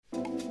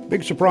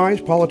Big surprise,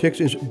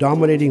 politics is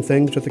dominating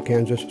things at the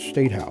Kansas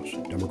State House.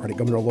 Democratic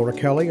Governor Laura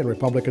Kelly and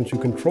Republicans who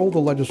control the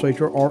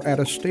legislature are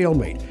at a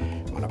stalemate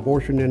on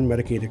abortion and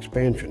Medicaid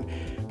expansion.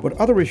 But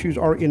other issues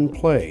are in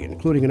play,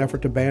 including an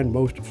effort to ban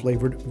most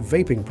flavored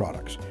vaping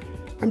products.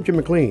 I'm Jim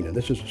McLean, and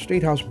this is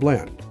State House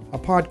Blend, a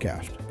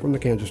podcast from the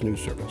Kansas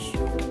News Service.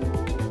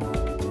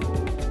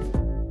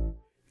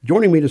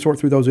 Joining me to sort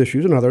through those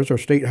issues and others are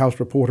State House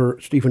reporter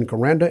Stephen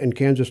Koranda and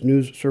Kansas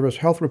News Service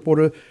health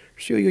reporter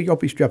Celia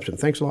Yopes-Jepson.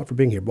 Thanks a lot for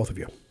being here, both of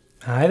you.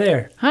 Hi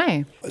there.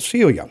 Hi.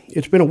 Celia,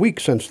 it's been a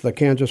week since the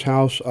Kansas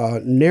House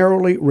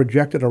narrowly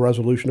rejected a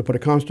resolution to put a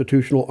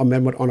constitutional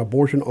amendment on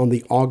abortion on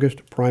the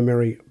August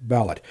primary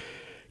ballot.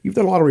 You've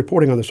done a lot of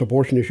reporting on this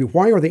abortion issue.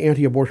 Why are the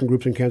anti-abortion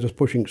groups in Kansas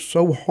pushing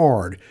so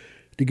hard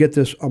to get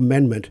this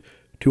amendment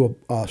to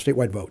a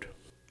statewide vote?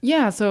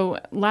 Yeah, so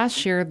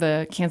last year,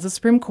 the Kansas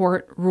Supreme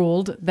Court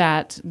ruled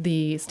that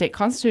the state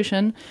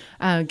constitution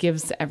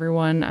gives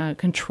everyone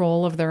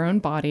control of their own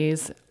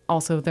bodies,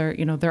 also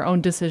their own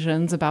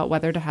decisions about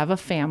whether to have a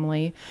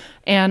family.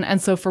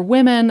 And so for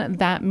women,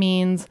 that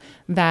means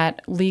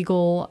that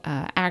legal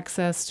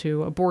access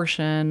to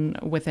abortion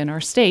within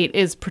our state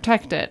is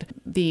protected.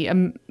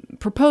 The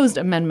proposed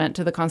amendment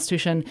to the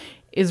Constitution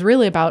is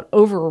really about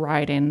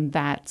overriding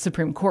that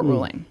Supreme Court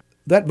ruling.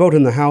 That vote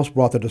in the House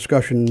brought the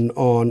discussion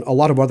on a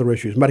lot of other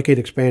issues, Medicaid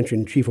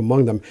expansion chief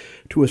among them,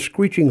 to a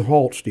screeching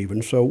halt,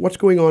 Stephen. So what's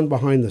going on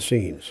behind the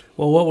scenes?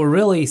 Well, what we're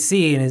really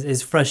seeing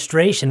is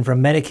frustration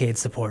from Medicaid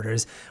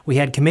supporters. We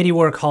had committee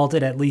work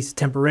halted, at least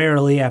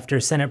temporarily, after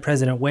Senate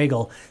President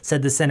Wagle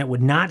said the Senate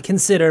would not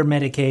consider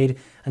Medicaid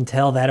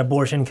until that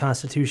abortion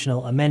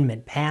constitutional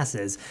amendment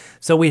passes.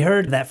 So we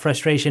heard that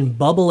frustration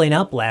bubbling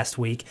up last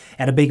week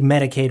at a big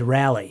Medicaid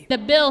rally. The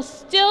bill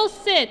still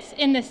sits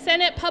in the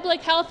Senate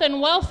Public Health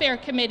and Welfare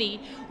Committee,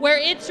 where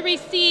it's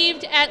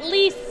received at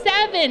least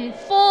 7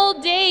 full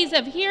days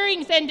of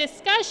hearings and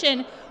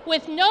discussion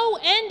with no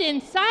end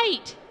in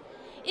sight.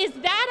 Is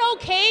that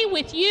okay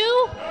with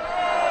you?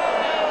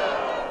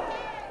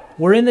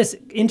 We're in this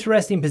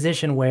interesting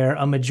position where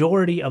a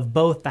majority of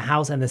both the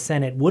House and the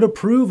Senate would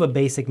approve a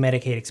basic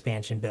Medicaid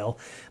expansion bill,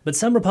 but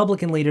some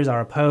Republican leaders are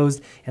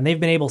opposed, and they've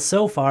been able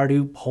so far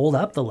to hold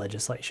up the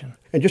legislation.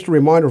 And just a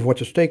reminder of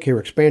what's at stake here,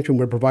 expansion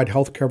would provide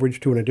health coverage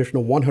to an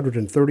additional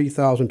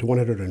 130,000 to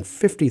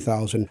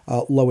 150,000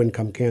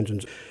 low-income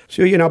Kansans.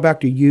 Celia, now back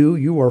to you.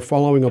 You are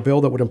following a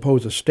bill that would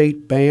impose a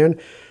state ban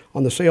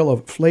on the sale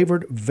of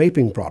flavored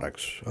vaping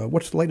products.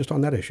 What's the latest on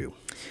that issue?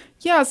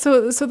 Yeah,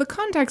 so the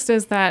context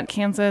is that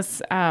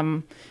Kansas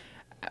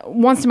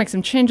wants to make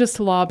some changes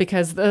to law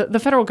because the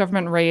federal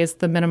government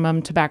raised the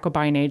minimum tobacco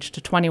buying age to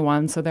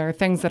 21. So there are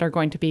things that are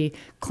going to be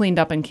cleaned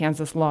up in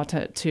Kansas law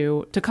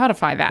to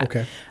codify that.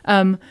 Okay.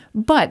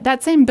 But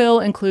that same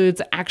bill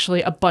includes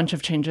actually a bunch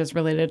of changes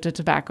related to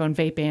tobacco and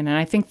vaping. And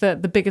I think the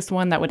biggest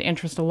one that would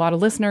interest a lot of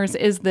listeners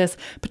is this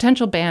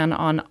potential ban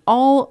on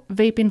all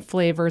vaping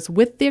flavors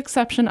with the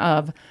exception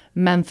of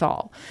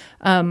menthol.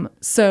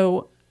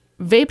 So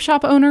vape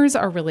shop owners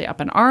are really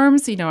up in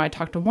arms. I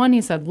talked to one,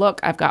 he said,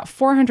 look, I've got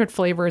 400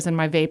 flavors in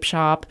my vape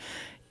shop,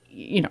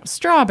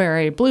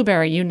 strawberry,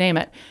 blueberry, you name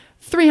it.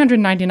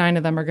 399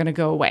 of them are going to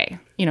go away.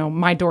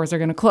 My doors are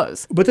going to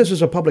close. But this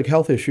is a public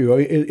health issue.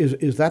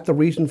 Is that the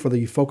reason for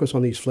the focus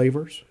on these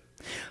flavors?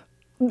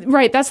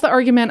 Right. That's the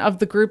argument of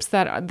the groups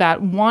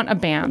that want a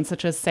ban,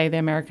 such as, say, the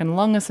American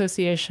Lung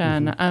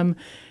Association. Mm-hmm.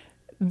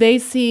 They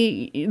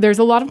see there's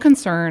a lot of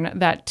concern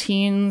that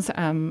teens,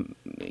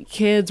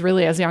 kids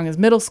really as young as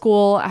middle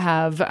school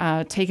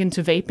have taken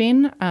to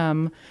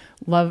vaping,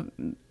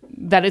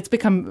 that it's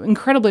become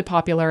incredibly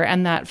popular,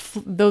 and that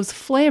those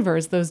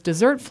flavors, those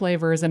dessert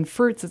flavors and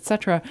fruits,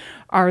 etc.,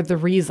 are the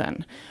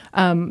reason.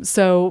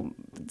 So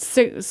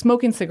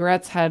smoking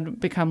cigarettes had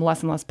become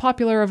less and less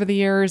popular over the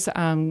years.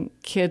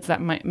 Kids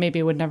that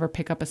maybe would never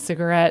pick up a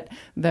cigarette,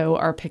 though,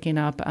 are picking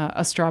up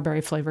a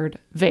strawberry-flavored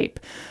vape.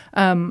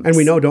 And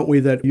we know, don't we,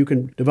 that you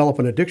can develop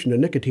an addiction to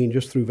nicotine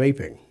just through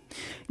vaping?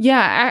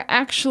 Yeah,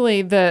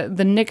 actually, the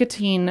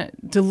nicotine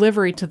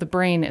delivery to the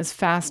brain is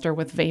faster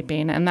with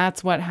vaping, and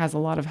that's what has a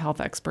lot of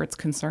health experts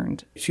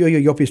concerned. Celia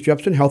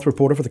Yopes-Jepson, health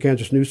reporter for the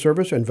Kansas News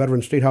Service, and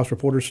veteran State House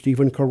reporter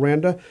Stephen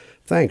Koranda.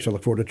 Thanks. I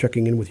look forward to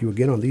checking in with you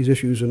again on these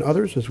issues and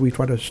others as we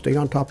try to stay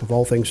on top of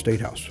all things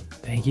State House.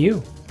 Thank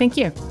you. Thank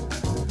you.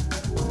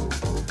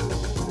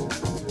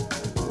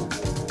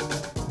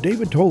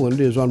 David Toland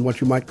is on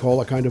what you might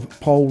call a kind of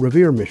Paul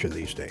Revere mission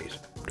these days.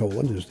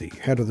 Toland is the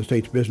head of the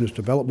state's business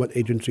development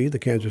agency, the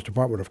Kansas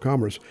Department of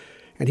Commerce,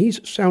 and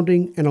he's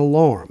sounding an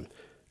alarm.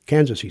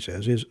 Kansas, he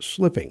says, is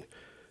slipping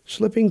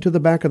to the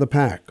back of the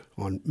pack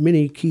on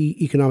many key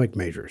economic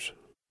measures.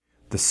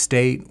 The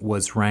state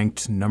was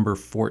ranked number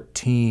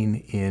 14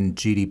 in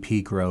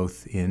GDP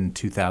growth in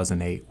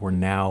 2008. We're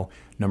now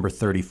number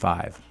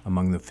 35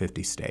 among the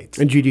 50 states.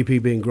 And GDP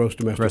being gross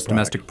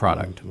domestic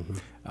product. Mm-hmm.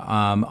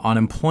 On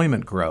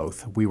employment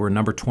growth, we were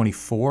number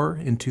 24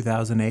 in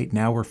 2008.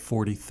 Now we're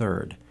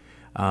 43rd.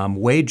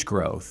 Wage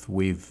growth,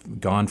 we've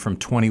gone from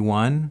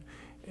 21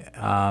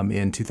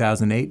 in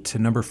 2008 to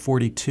number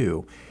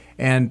 42.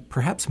 And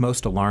perhaps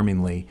most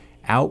alarmingly,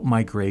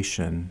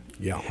 out-migration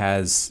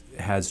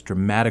has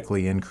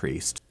dramatically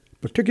increased.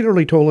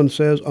 Particularly, Toland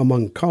says,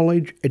 among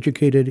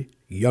college-educated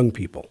young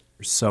people.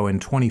 So in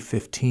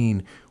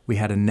 2015, we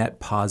had a net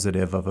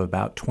positive of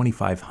about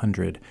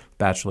 2,500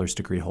 bachelor's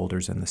degree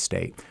holders in the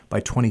state.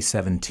 By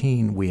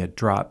 2017, we had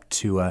dropped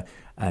to a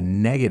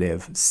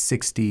negative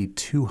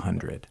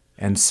 6,200.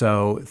 And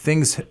so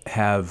things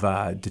have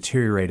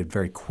deteriorated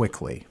very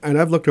quickly. And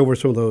I've looked over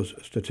some of those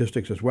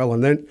statistics as well,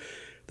 and then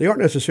they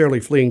aren't necessarily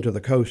fleeing to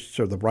the coasts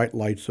or the bright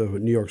lights of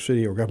New York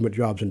City or government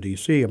jobs in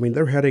D.C. I mean,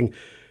 they're heading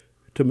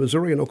to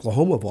Missouri and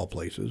Oklahoma, of all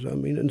places. I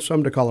mean, and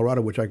some to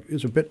Colorado, which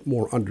is a bit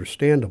more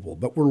understandable.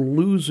 But we're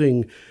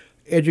losing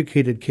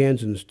educated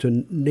Kansans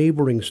to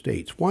neighboring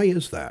states. Why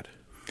is that?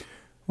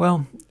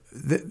 Well,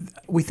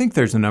 we think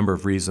there's a number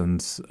of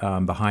reasons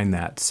behind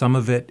that. Some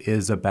of it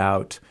is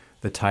about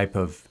the type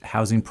of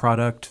housing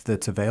product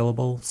that's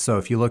available. So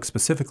if you look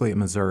specifically at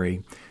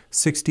Missouri,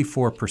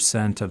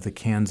 64% of the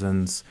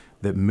Kansans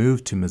that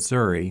move to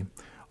Missouri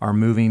are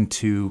moving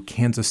to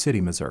Kansas City,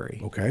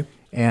 Missouri. Okay.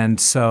 And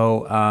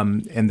so,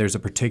 and there's a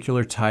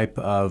particular type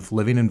of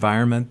living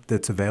environment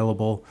that's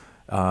available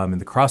in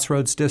the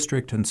Crossroads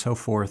District and so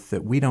forth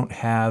that we don't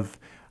have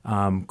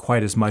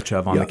quite as much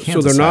of on the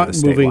Kansas side of the state line.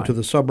 So they're not moving to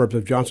the suburbs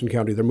of Johnson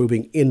County. They're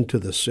moving into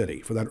the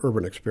city for that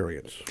urban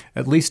experience.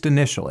 At least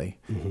initially.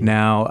 Mm-hmm.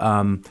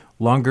 Now,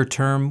 longer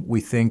term, we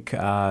think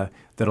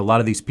that a lot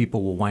of these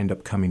people will wind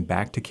up coming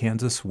back to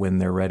Kansas when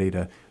they're ready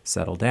to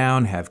settle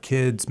down, have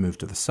kids, move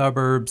to the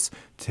suburbs,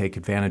 take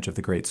advantage of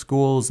the great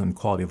schools and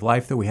quality of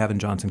life that we have in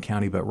Johnson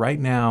County. But right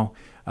now,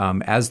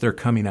 as they're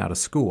coming out of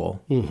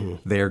school,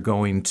 they're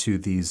going to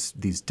these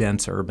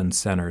dense urban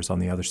centers on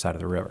the other side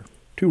of the river.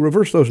 To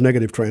reverse those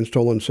negative trends,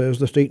 Toland says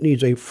the state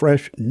needs a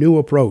fresh, new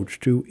approach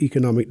to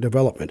economic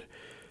development.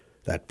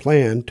 That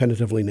plan,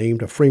 tentatively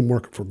named a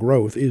Framework for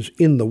Growth, is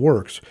in the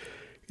works.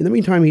 In the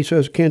meantime, he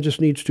says Kansas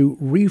needs to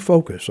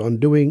refocus on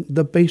doing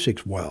the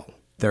basics well.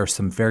 There are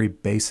some very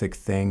basic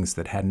things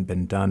that hadn't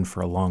been done for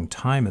a long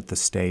time at the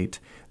state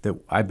that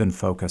I've been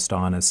focused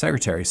on as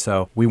secretary.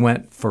 So we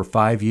went for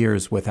 5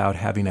 years without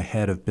having a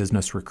head of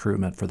business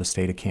recruitment for the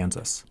state of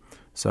Kansas.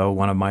 So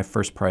one of my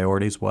first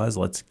priorities was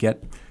let's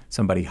get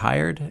somebody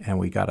hired, and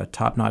we got a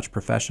top-notch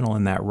professional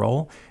in that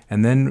role.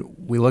 And then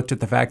we looked at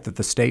the fact that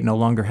the state no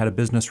longer had a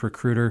business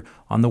recruiter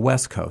on the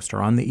West Coast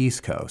or on the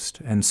East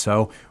Coast. And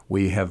so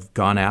we have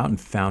gone out and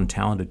found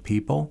talented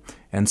people.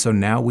 And so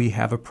now we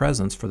have a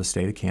presence for the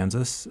state of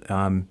Kansas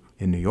in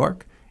New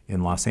York,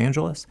 in Los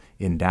Angeles,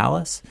 in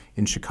Dallas,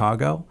 in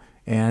Chicago,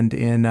 and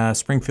in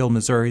Springfield,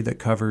 Missouri, that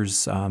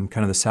covers kind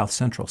of the South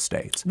Central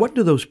states. What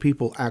do those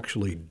people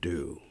actually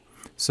do?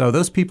 So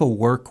those people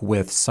work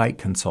with site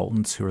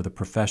consultants, who are the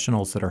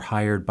professionals that are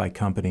hired by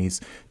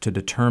companies to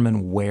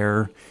determine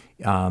where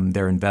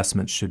their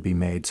investments should be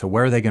made. So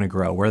where are they going to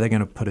grow? Where are they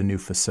going to put a new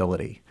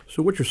facility?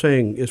 So what you're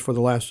saying is for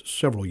the last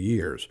several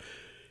years,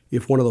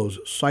 if one of those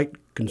site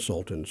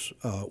consultants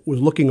was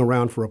looking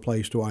around for a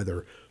place to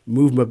either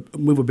move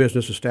a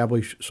business,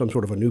 establish some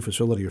sort of a new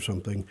facility or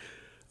something,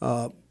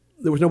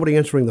 there was nobody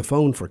answering the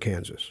phone for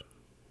Kansas.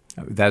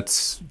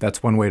 That's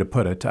one way to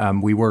put it.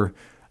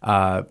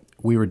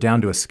 We were down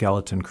to a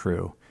skeleton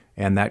crew,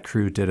 and that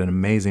crew did an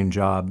amazing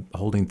job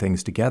holding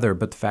things together.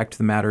 But the fact of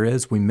the matter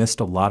is we missed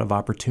a lot of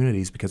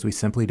opportunities because we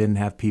simply didn't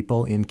have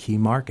people in key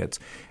markets.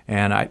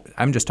 And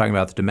I'm just talking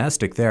about the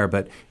domestic there,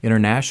 but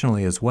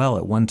internationally as well.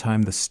 At one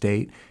time, the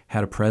state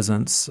had a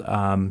presence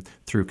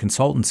through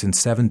consultants in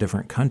 7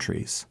 different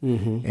countries.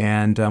 Mm-hmm.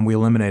 And we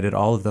eliminated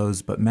all of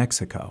those but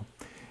Mexico.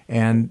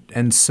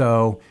 And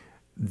so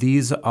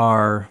these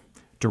are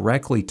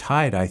directly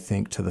tied, I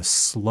think, to the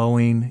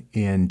slowing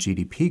in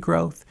GDP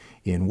growth,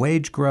 in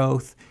wage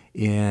growth,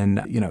 in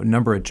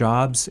number of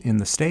jobs in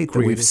the state that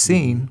we've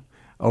seen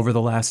over the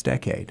last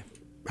decade.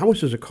 How much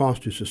does it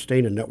cost to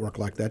sustain a network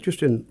like that,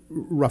 just in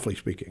roughly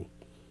speaking?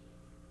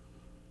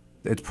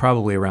 It's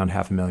probably around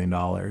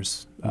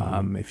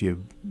 $500,000 if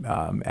you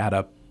add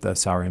up the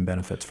salary and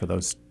benefits for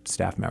those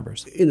staff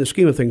members. In the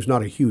scheme of things,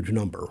 not a huge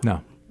number.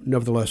 No.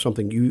 Nevertheless,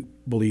 something you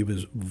believe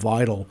is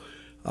vital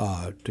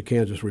to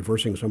Kansas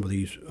reversing some of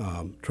these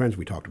trends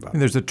we talked about.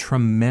 There's a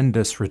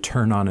tremendous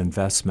return on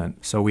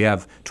investment. So we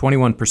have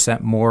 21%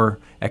 more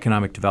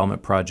economic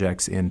development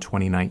projects in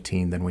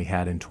 2019 than we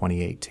had in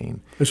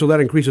 2018. And so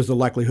that increases the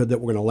likelihood that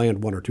we're going to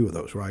land 1 or 2 of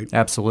those, right?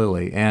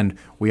 Absolutely. And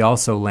we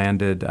also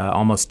landed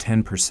almost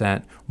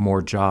 10%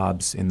 more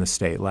jobs in the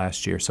state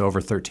last year, so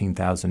over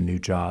 13,000 new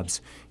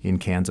jobs in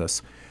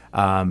Kansas.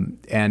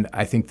 And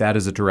I think that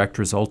is a direct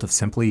result of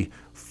simply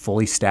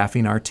fully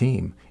staffing our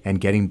team and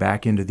getting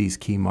back into these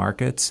key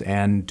markets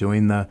and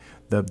doing the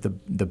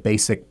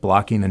basic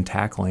blocking and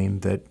tackling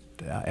that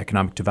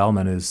economic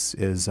development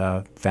is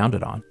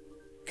founded on.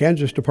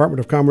 Kansas Department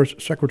of Commerce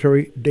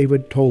Secretary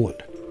David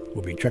Toland.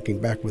 We'll be checking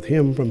back with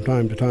him from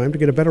time to time to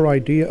get a better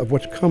idea of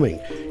what's coming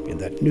in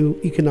that new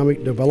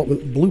economic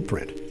development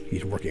blueprint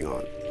he's working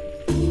on.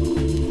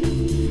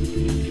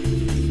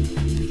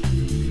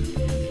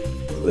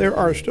 There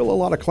are still a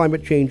lot of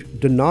climate change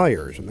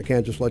deniers in the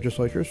Kansas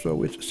legislature,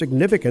 so it's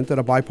significant that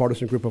a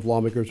bipartisan group of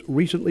lawmakers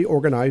recently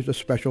organized a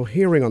special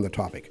hearing on the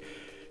topic.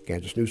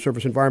 Kansas News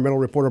Service environmental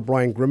reporter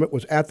Brian Grimmett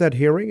was at that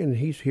hearing, and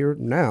he's here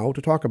now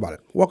to talk about it.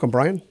 Welcome,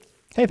 Brian.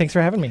 Hey, thanks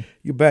for having me.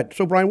 You bet.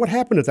 So, Brian, what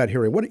happened at that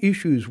hearing? What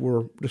issues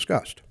were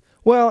discussed?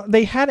 Well,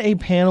 they had a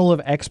panel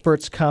of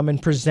experts come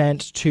and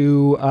present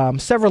to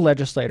several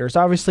legislators.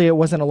 Obviously, it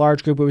wasn't a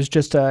large group. It was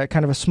just a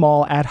kind of a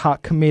small ad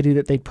hoc committee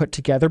that they put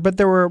together. But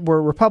there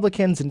were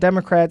Republicans and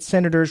Democrats,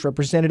 senators,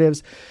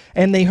 representatives,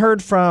 and they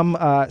heard from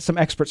some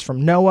experts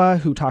from NOAA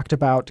who talked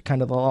about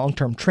kind of the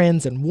long-term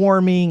trends in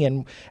warming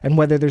and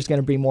whether there's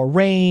going to be more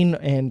rain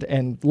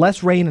and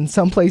less rain in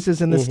some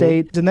places in the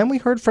state. And then we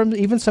heard from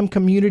even some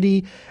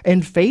community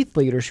and faith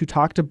leaders who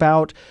talked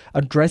about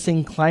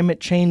addressing climate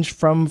change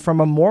from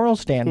a moral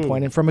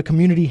standpoint and from a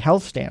community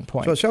health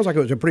standpoint. So it sounds like it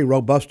was a pretty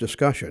robust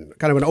discussion,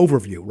 kind of an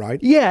overview, right?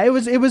 Yeah, it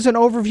was an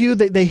overview.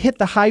 They hit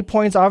the high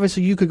points.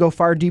 Obviously, you could go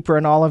far deeper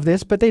in all of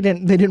this, but they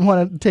didn't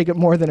want to take it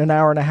more than an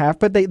hour and a half.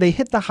 But they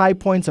hit the high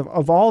points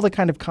of all the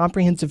kind of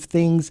comprehensive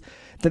things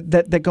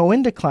that go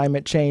into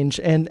climate change.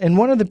 And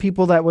one of the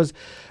people that was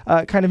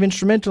kind of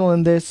instrumental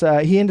in this,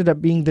 he ended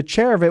up being the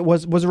chair of it,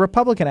 was a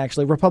Republican,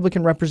 actually,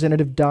 Republican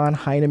Representative Don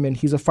Heineman.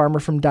 He's a farmer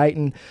from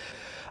Dighton.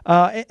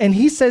 And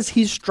he says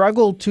he's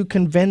struggled to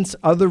convince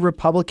other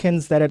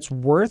Republicans that it's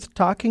worth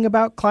talking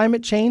about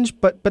climate change,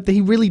 but that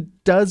he really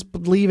does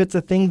believe it's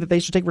a thing that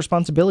they should take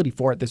responsibility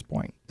for at this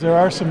point. There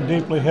are some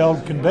deeply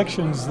held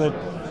convictions that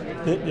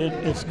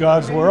it's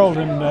God's world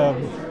and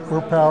we're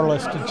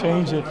powerless to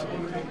change it.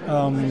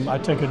 I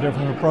take a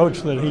different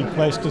approach, that he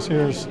placed us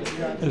here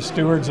as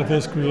stewards of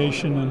his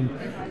creation,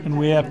 and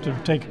we have to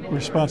take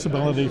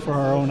responsibility for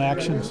our own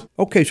actions.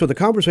 Okay, so the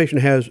conversation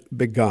has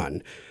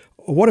begun.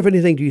 What, if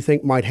anything, do you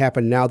think might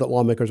happen now that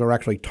lawmakers are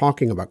actually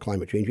talking about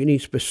climate change? Any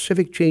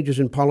specific changes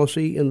in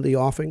policy in the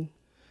offing?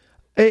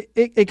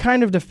 It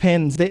kind of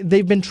depends.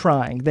 They've been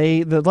trying.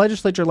 The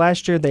legislature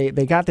last year,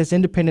 they got this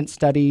independent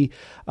study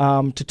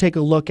to take a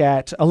look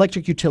at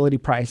electric utility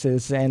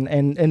prices,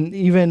 and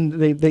even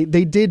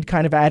they did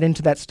kind of add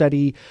into that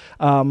study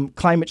some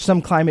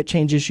climate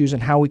change issues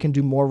and how we can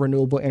do more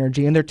renewable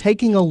energy. And they're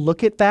taking a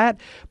look at that,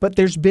 but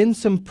there's been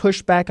some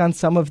pushback on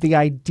some of the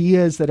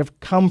ideas that have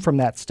come from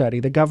that study.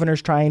 The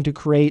governor's trying to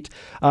create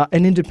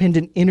an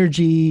independent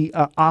energy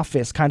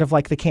office, kind of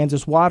like the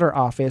Kansas Water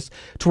Office,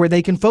 to where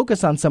they can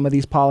focus on some of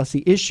these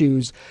policy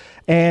issues.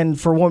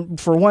 And for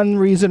one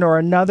reason or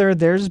another,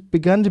 there's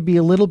begun to be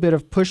a little bit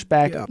of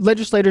pushback. Yeah.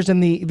 Legislators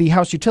in the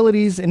House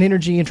Utilities and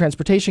Energy and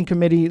Transportation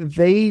Committee,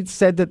 they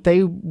said that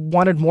they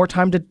wanted more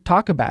time to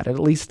talk about it. At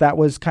least that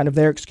was kind of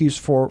their excuse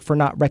for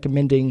not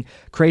recommending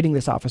creating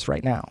this office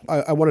right now.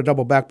 I want to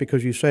double back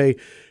because you say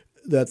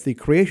that the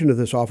creation of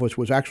this office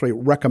was actually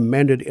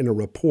recommended in a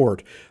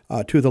report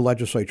to the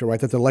legislature, right?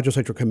 That the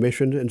legislature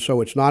commissioned, and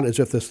so it's not as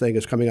if this thing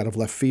is coming out of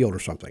left field or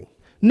something.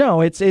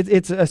 No, it's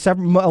a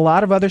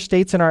lot of other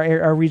states in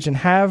our region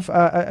have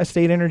a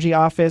state energy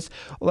office.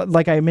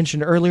 Like I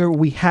mentioned earlier,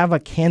 we have a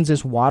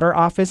Kansas Water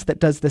Office that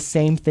does the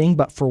same thing,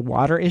 but for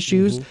water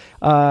issues.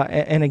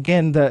 And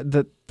again,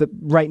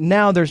 right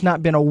now, there's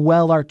not been a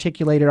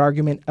well-articulated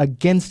argument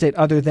against it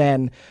other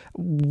than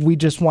we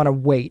just want to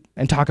wait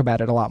and talk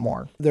about it a lot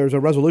more. There's a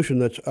resolution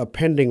that's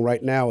pending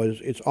right now.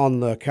 It's on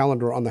the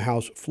calendar on the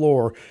House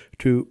floor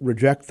to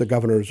reject the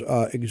governor's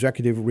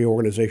executive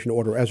reorganization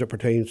order as it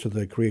pertains to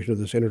the creation of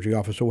this energy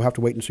office. So we'll have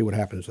to wait and see what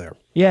happens there.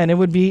 Yeah, and it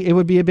would be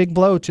a big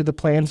blow to the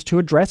plans to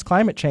address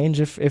climate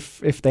change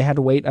if they had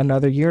to wait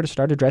another year to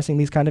start addressing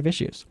these kind of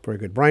issues. Very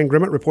good. Brian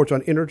Grimmett reports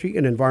on energy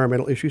and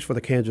environmental issues for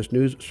the Kansas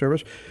News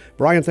Service.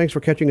 Brian, thanks for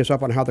catching us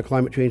up on how the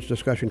climate change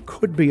discussion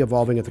could be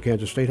evolving at the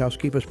Kansas State House.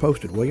 Keep us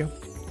posted, will you?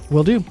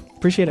 Will do.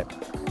 Appreciate it.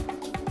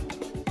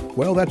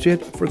 Well, that's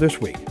it for this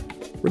week.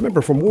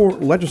 Remember, for more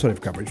legislative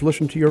coverage,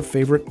 listen to your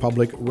favorite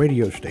public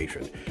radio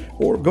station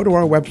or go to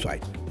our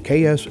website,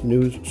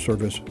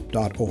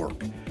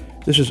 ksnewsservice.org.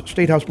 This is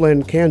State House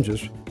Blend,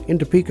 Kansas. In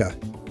Topeka,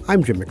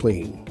 I'm Jim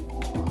McLean.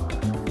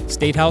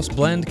 State House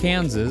Blend,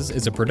 Kansas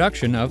is a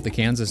production of the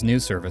Kansas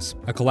News Service,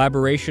 a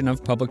collaboration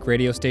of public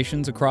radio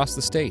stations across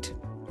the state.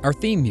 Our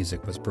theme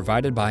music was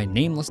provided by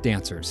Nameless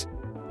Dancers.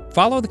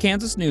 Follow the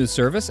Kansas News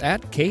Service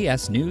at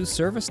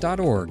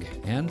ksnewsservice.org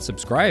and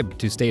subscribe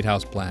to State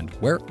House Blend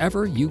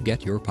wherever you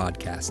get your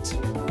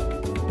podcasts.